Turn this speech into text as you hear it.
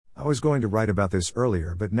was going to write about this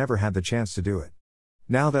earlier but never had the chance to do it.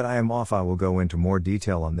 Now that I am off, I will go into more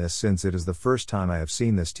detail on this since it is the first time I have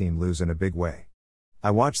seen this team lose in a big way.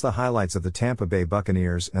 I watched the highlights of the Tampa Bay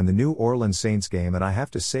Buccaneers and the New Orleans Saints game, and I have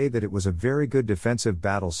to say that it was a very good defensive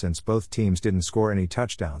battle since both teams didn't score any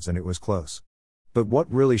touchdowns and it was close. But what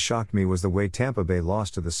really shocked me was the way Tampa Bay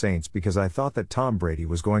lost to the Saints, because I thought that Tom Brady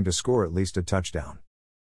was going to score at least a touchdown.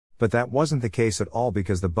 But that wasn't the case at all,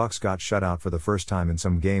 because the Bucs got shut out for the first time in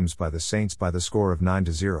some games by the Saints by the score of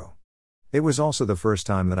 9-0. It was also the first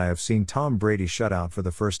time that I have seen Tom Brady shut out for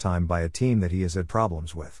the first time by a team that he has had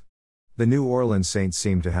problems with. The New Orleans Saints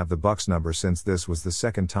seem to have the Bucs number since this was the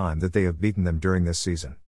second time that they have beaten them during this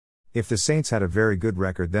season. If the Saints had a very good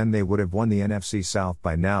record, then they would have won the NFC South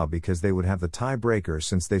by now, because they would have the tiebreaker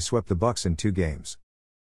since they swept the Bucs in 2 games.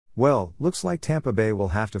 Well, looks like Tampa Bay will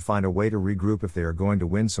have to find a way to regroup if they are going to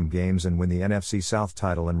win some games and win the NFC South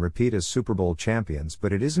title and repeat as Super Bowl champions,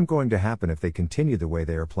 but it isn't going to happen if they continue the way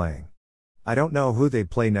they are playing. I don't know who they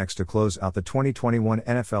play next to close out the 2021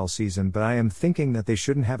 NFL season, but I am thinking that they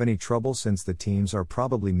shouldn't have any trouble since the teams are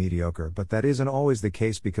probably mediocre, but that isn't always the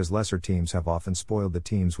case because lesser teams have often spoiled the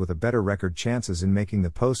teams with a better record chances in making the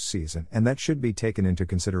postseason, and that should be taken into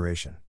consideration.